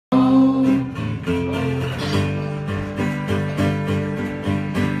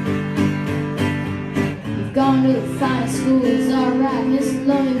to the finest schools. Alright, Mr.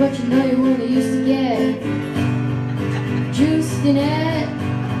 Lonely, but you know you only used to get juiced in it.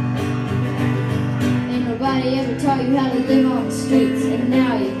 Ain't nobody ever taught you how to live on the streets, and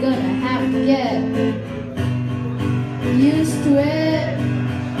now you're gonna have to get used to it.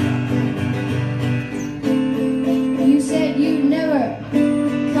 You said you'd never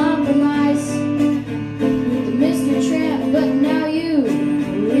compromise with the Mr. Tramp, but now you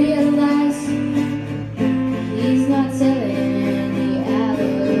realize he's not selling any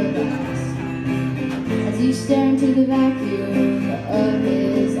alibis as you stare into the vacuum of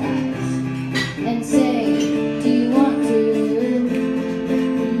his eyes and say, do you want to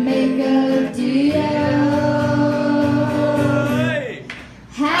make a deal?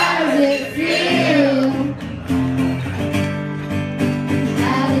 How does it feel?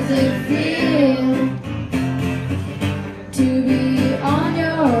 How does it feel to be on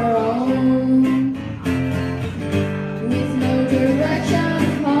your own with no direction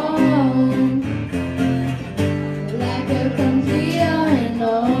home, like a complete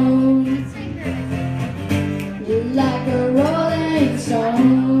unknown, like a rolling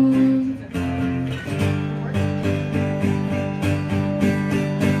stone?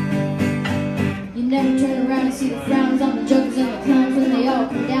 You never turn around and see the frowns on the jokers and the clowns when they all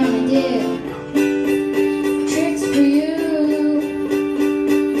come down and did tricks for you.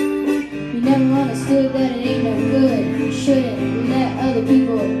 You never understood that it ain't no good. You shouldn't let other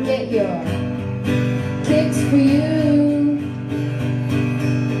people get your kicks for you.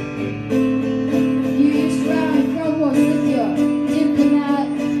 You used to ride on chrome horse with your diplomat.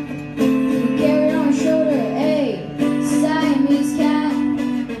 You carried on your shoulder a Siamese cat.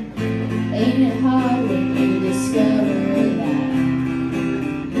 Ain't it hard when you discover that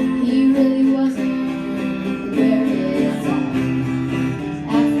he really wasn't where it's at?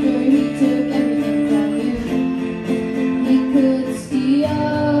 After he took everything from you, he could steal.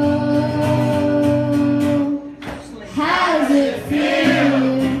 How does it feel?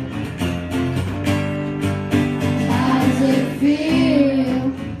 How does it feel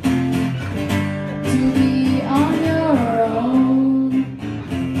to be on your own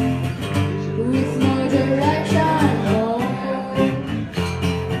with no direction home,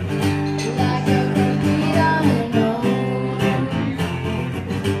 like a complete unknown,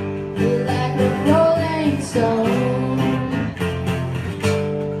 like a rolling stone?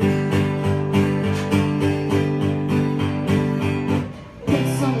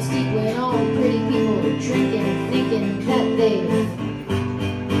 Princess on the steeple and all the pretty people drinking and thinking that they've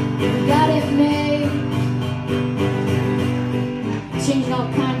got it made, changing all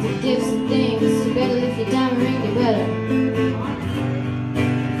kinds of gifts and things. You better lift your diamond ring, you better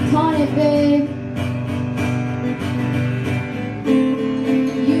pawn it, babe.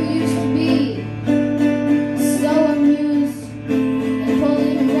 You used to be so amused and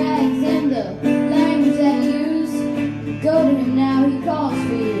pulling in rags and the language that he used. Go to him now, he calls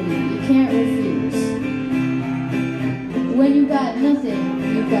for you, you can't refuse. When you got nothing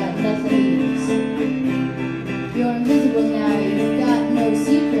to lose. You're invisible now, you've got no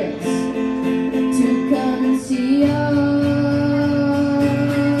secrets to conceal.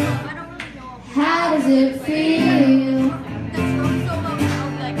 How does it feel?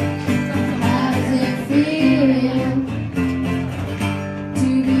 How does it feel to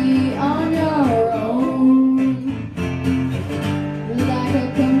be on your own, like a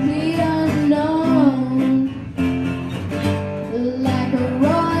complete unknown, like a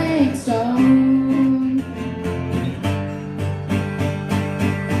rolling stone?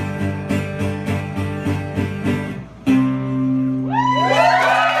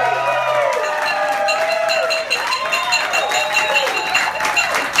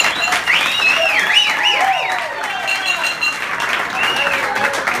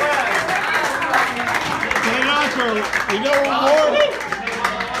 We got one more.